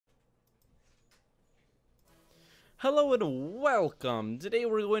Hello and welcome! Today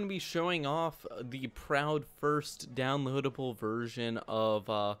we're going to be showing off the proud first downloadable version of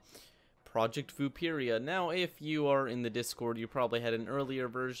Project Vooperia. Now, if you are in the Discord, you probably had an earlier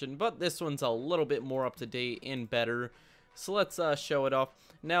version, but this one's a little bit more up to date and better. So let's show it off.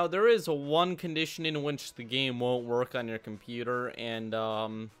 Now, there is one condition in which the game won't work on your computer,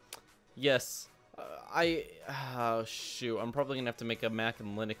 and yes, shoot, I'm probably gonna have to make a Mac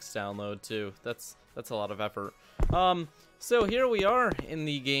and Linux download too. That's a lot of effort. So here we are in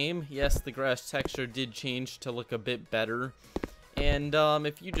the game. Yes, the grass texture did change to look a bit better. And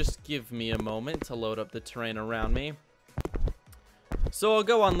if you just give me a moment to load up the terrain around me. So I'll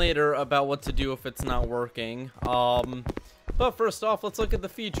go on later about what to do if it's not working. But first off, let's look at the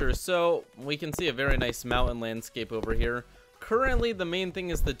features. So we can see a very nice mountain landscape over here. Currently, the main thing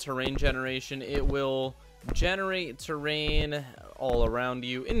is the terrain generation. It will generate terrain all around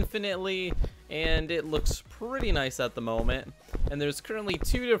you infinitely, and it looks pretty nice at the moment. And there's currently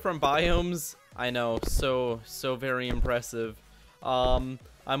 2 different biomes. I know, so very impressive. I'm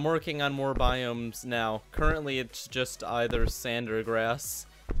working on more biomes now. Currently, it's just either sand or grass.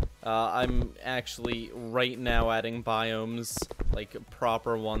 I'm actually right now adding biomes, like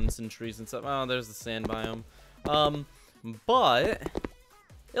proper ones and trees and stuff. Oh, there's the sand biome. But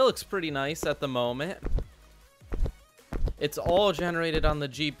it looks pretty nice at the moment. It's all generated on the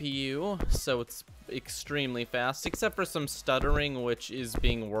GPU, so it's extremely fast, except for some stuttering, which is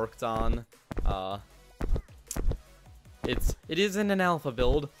being worked on. It is in an alpha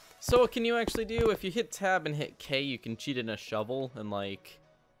build. So what can you actually do? If you hit tab and hit K, you can cheat in a shovel and like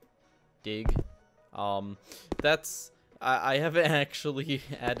dig. I haven't actually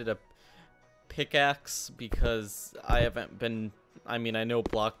added a pickaxe because I haven't been. I mean, I know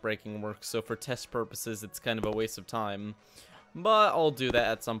block breaking works, so for test purposes, it's kind of a waste of time. But I'll do that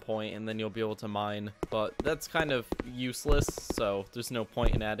at some point, and then you'll be able to mine. But that's kind of useless, so there's no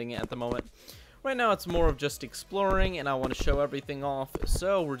point in adding it at the moment. Right now, it's more of just exploring, and I want to show everything off,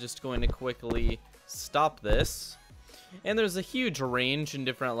 so we're just going to quickly stop this. And there's a huge range in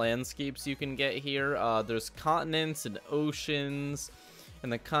different landscapes you can get here. There's continents and oceans.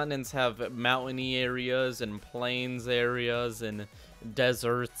 And the continents have mountainy areas and plains areas and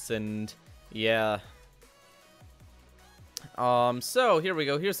deserts and yeah. So here we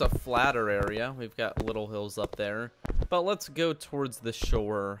go. Here's a flatter area. We've got little hills up there. But let's go towards the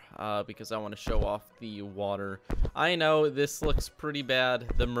shore because I want to show off the water. I know this looks pretty bad,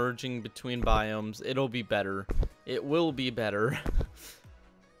 the merging between biomes. It'll be better. It will be better.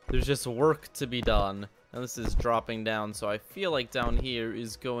 There's just work to be done. Now this is dropping down, so I feel like down here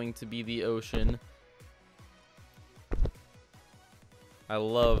is going to be the ocean. I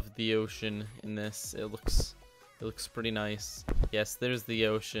love the ocean in this. It looks pretty nice. Yes, there's the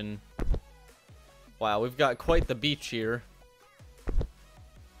ocean. Wow, we've got quite the beach here.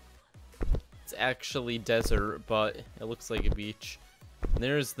 It's actually desert, but it looks like a beach. And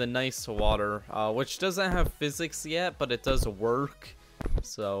there's the nice water, which doesn't have physics yet, but it does work.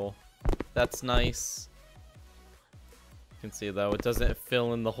 So that's nice. You can see though, it doesn't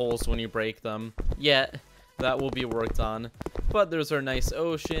fill in the holes when you break them yet. That will be worked on. But there's our nice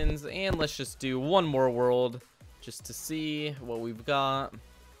oceans, and let's just do one more world just to see what we've got.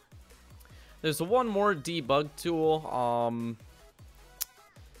 There's one more debug tool.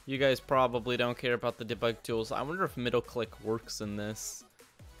 You guys probably don't care about the debug tools. I wonder if middle click works in this.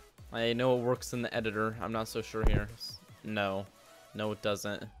 I know it works in the editor. I'm not so sure here. No, it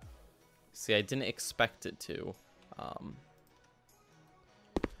doesn't. See, I didn't expect it to.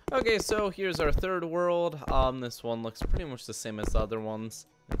 Okay, so here's our third world. This one looks pretty much the same as the other ones.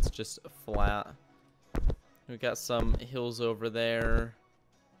 It's just flat. We've got some hills over there.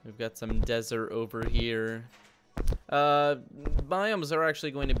 We've got some desert over here. Biomes are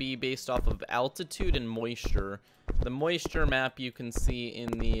actually going to be based off of altitude and moisture. The moisture map you can see in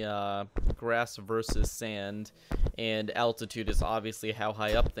the grass versus sand, and altitude is obviously how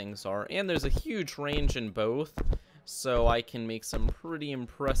high up things are. And there's a huge range in both. So I can make some pretty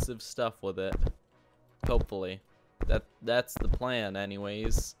impressive stuff with it. Hopefully. That's the plan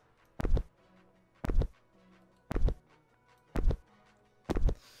anyways.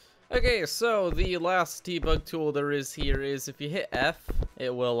 Okay, so the last debug tool there is here is if you hit F,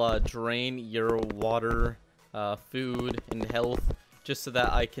 it will drain your water, food, and health, just so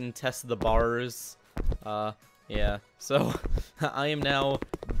that I can test the bars. Yeah, so I am now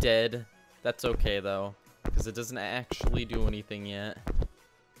dead. That's okay though, because it doesn't actually do anything yet.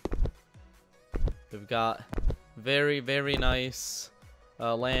 We've got very, very nice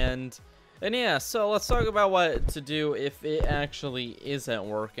land. And yeah, so let's talk about what to do if it actually isn't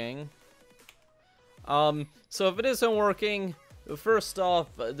working. So if it isn't working, first off,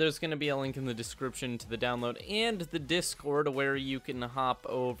 there's going to be a link in the description to the download and the Discord where you can hop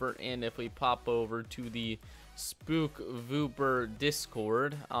over. And if we pop over to the Spook Vooper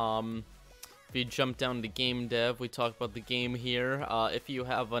Discord, if you jump down to game dev, we talk about the game here. If you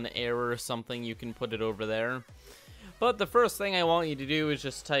have an error or something, you can put it over there. But the first thing I want you to do is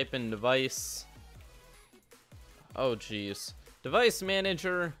just type in device. Oh geez. Device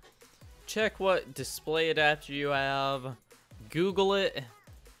manager. Check what display adapter you have. Google it.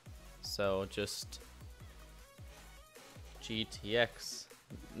 So just GTX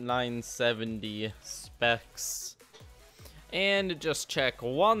 970 specs. And just check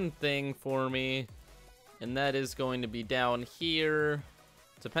one thing for me, and that is going to be down here.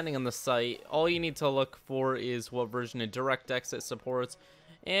 Depending on the site, all you need to look for is what version of DirectX it supports.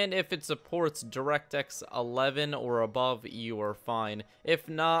 And if it supports DirectX 11 or above, you are fine. If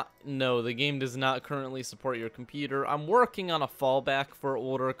not, no, the game does not currently support your computer. I'm working on a fallback for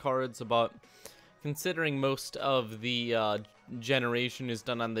older cards, but considering most of the generation is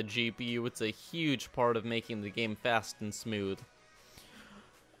done on the GPU, it's a huge part of making the game fast and smooth.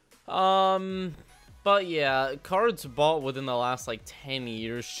 But yeah, cards bought within the last like 10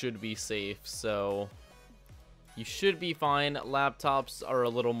 years should be safe, so you should be fine. Laptops are a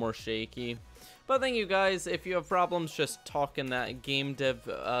little more shaky. But thank you guys. If you have problems, just talk in that game dev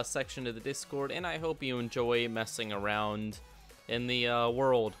section of the Discord, and I hope you enjoy messing around in the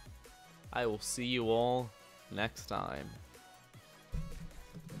world. I will see you all next time.